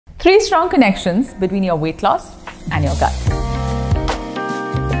3 strong connections between your weight loss and your gut.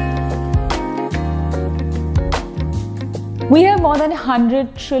 We have more than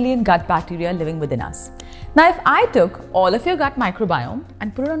 100 trillion gut bacteria living within us. Now, if I took all of your gut microbiome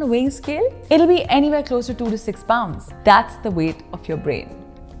and put it on a weighing scale, it'll be anywhere close to 2 to 6 pounds. That's the weight of your brain.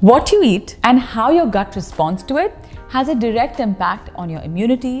 What you eat and how your gut responds to it has a direct impact on your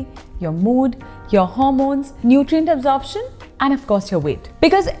immunity, your mood, your hormones, nutrient absorption, and of course your weight.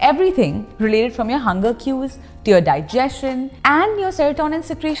 Because everything related from your hunger cues to your digestion and your serotonin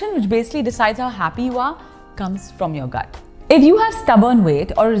secretion, which basically decides how happy you are, comes from your gut. If you have stubborn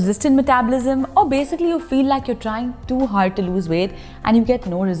weight or resistant metabolism, or basically you feel like you're trying too hard to lose weight and you get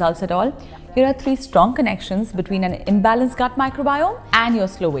no results at all, here are 3 strong connections between an imbalanced gut microbiome and your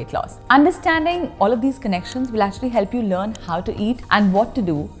slow weight loss. Understanding all of these connections will actually help you learn how to eat and what to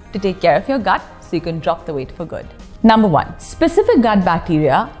do to take care of your gut so you can drop the weight for good. Number 1, specific gut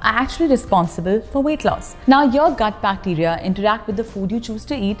bacteria are actually responsible for weight loss. Now, your gut bacteria interact with the food you choose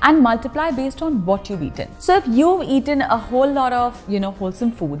to eat and multiply based on what you've eaten. So if you've eaten a whole lot of,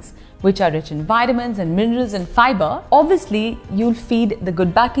 wholesome foods, which are rich in vitamins and minerals and fiber, obviously you'll feed the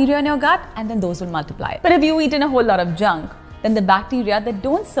good bacteria in your gut and then those will multiply. But if you've eaten a whole lot of junk, then the bacteria that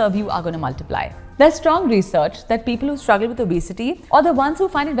don't serve you are going to multiply. There's strong research that people who struggle with obesity or the ones who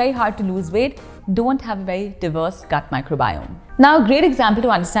find it very hard to lose weight don't have a very diverse gut microbiome. Now, a great example to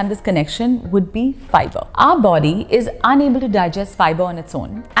understand this connection would be fiber. Our body is unable to digest fiber on its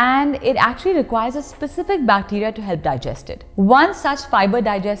own, and it actually requires a specific bacteria to help digest it. One such fiber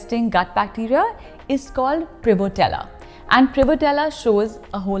digesting gut bacteria is called Prevotella. And Prevotella shows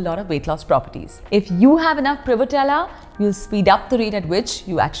a whole lot of weight loss properties. If you have enough Prevotella, you'll speed up the rate at which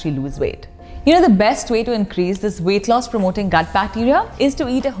you actually lose weight. The best way to increase this weight loss promoting gut bacteria is to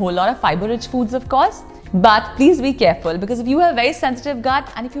eat a whole lot of fiber-rich foods, of course. But please be careful, because if you have a very sensitive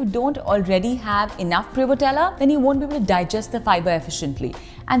gut and if you don't already have enough Prevotella, then you won't be able to digest the fiber efficiently.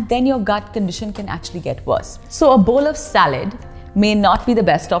 And then your gut condition can actually get worse. So a bowl of salad may not be the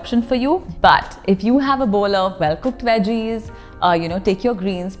best option for you, but if you have a bowl of well-cooked veggies, take your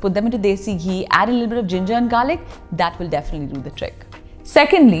greens, put them into desi ghee, add a little bit of ginger and garlic, that will definitely do the trick.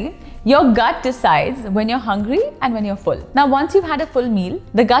 Secondly, your gut decides when you're hungry and when you're full. Now, once you've had a full meal,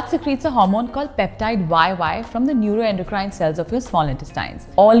 the gut secretes a hormone called peptide YY from the neuroendocrine cells of your small intestines,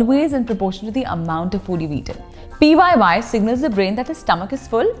 always in proportion to the amount of food you've eaten. PYY signals the brain that the stomach is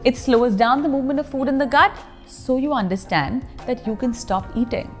full. It slows down the movement of food in the gut, so you understand that you can stop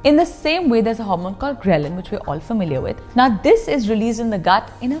eating. In the same way, there's a hormone called ghrelin, which we're all familiar with. Now, this is released in the gut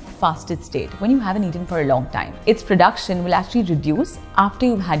in a fasted state when you haven't eaten for a long time. Its production will actually reduce after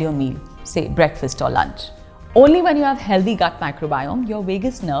you've had your meal, say breakfast or lunch. Only when you have healthy gut microbiome, your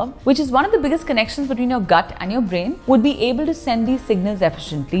vagus nerve, which is one of the biggest connections between your gut and your brain, would be able to send these signals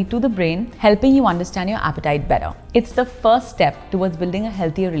efficiently to the brain, helping you understand your appetite better. It's the first step towards building a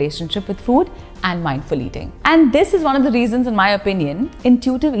healthier relationship with food and mindful eating. And this is one of the reasons, in my opinion,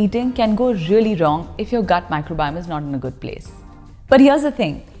 intuitive eating can go really wrong if your gut microbiome is not in a good place. But here's the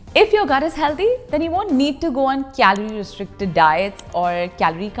thing. If your gut is healthy, then you won't need to go on calorie-restricted diets or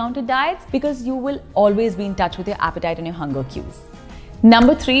calorie-counted diets, because you will always be in touch with your appetite and your hunger cues.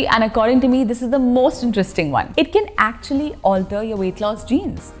 Number 3, and according to me, this is the most interesting one. It can actually alter your weight loss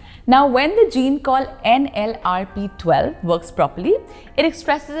genes. Now, when the gene called NLRP12 works properly, it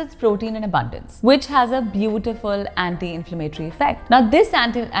expresses its protein in abundance, which has a beautiful anti-inflammatory effect. Now, this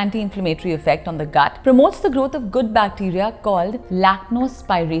anti-inflammatory effect on the gut promotes the growth of good bacteria called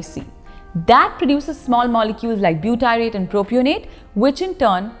lactospiraceae. That produces small molecules like butyrate and propionate, which in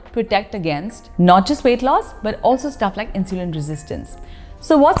turn protect against not just weight loss, but also stuff like insulin resistance.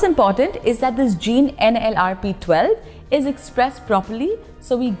 So what's important is that this gene NLRP12 is expressed properly,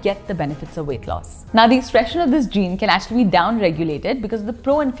 so we get the benefits of weight loss. Now, the expression of this gene can actually be down-regulated because of the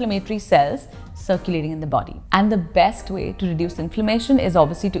pro-inflammatory cells circulating in the body. And the best way to reduce inflammation is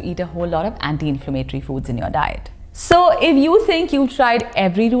obviously to eat a whole lot of anti-inflammatory foods in your diet. So if you think you've tried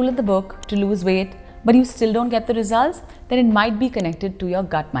every rule in the book to lose weight, but you still don't get the results, then it might be connected to your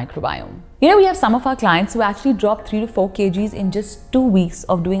gut microbiome. We have some of our clients who actually dropped 3 to 4 kgs in just 2 weeks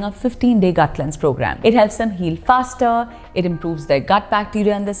of doing a 15-day gut cleanse program. It helps them heal faster, it improves their gut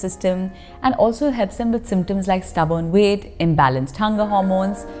bacteria in the system, and also helps them with symptoms like stubborn weight, imbalanced hunger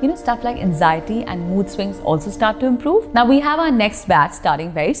hormones, stuff like anxiety and mood swings also start to improve. Now, we have our next batch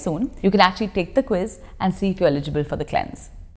starting very soon. You can actually take the quiz and see if you're eligible for the cleanse.